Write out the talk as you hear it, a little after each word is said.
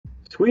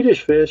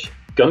Swedish fish,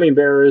 gummy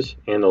bears,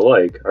 and the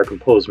like are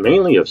composed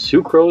mainly of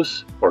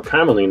sucrose, or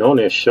commonly known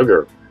as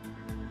sugar.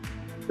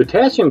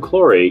 Potassium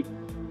chlorate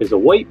is a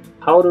white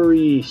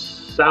powdery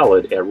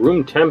solid at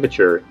room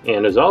temperature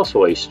and is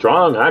also a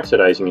strong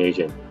oxidizing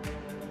agent.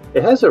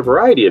 It has a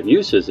variety of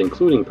uses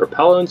including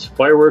propellants,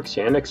 fireworks,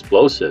 and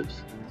explosives.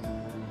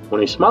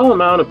 When a small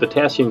amount of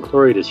potassium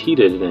chlorate is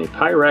heated in a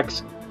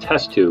pyrex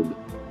test tube,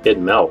 it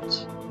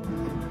melts.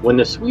 When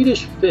the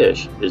Swedish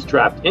fish is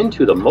dropped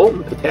into the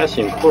molten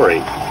potassium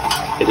chlorate,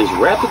 it is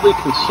rapidly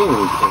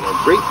consumed in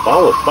a great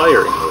ball of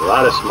fire and a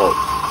lot of smoke.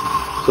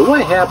 So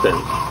what happened?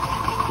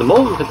 The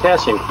molten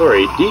potassium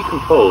chlorate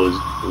decomposed,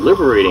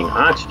 liberating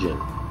oxygen.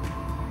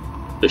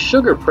 The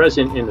sugar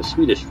present in the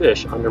Swedish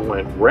fish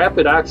underwent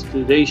rapid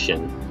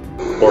oxidation,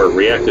 or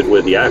reacted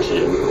with the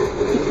oxygen,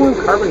 to form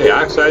carbon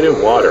dioxide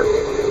and water.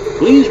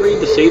 Please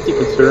read the safety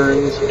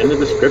concerns in the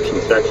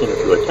description section if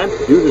you attempt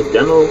to do this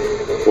demo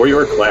for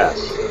your class.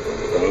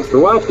 Thanks for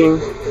watching.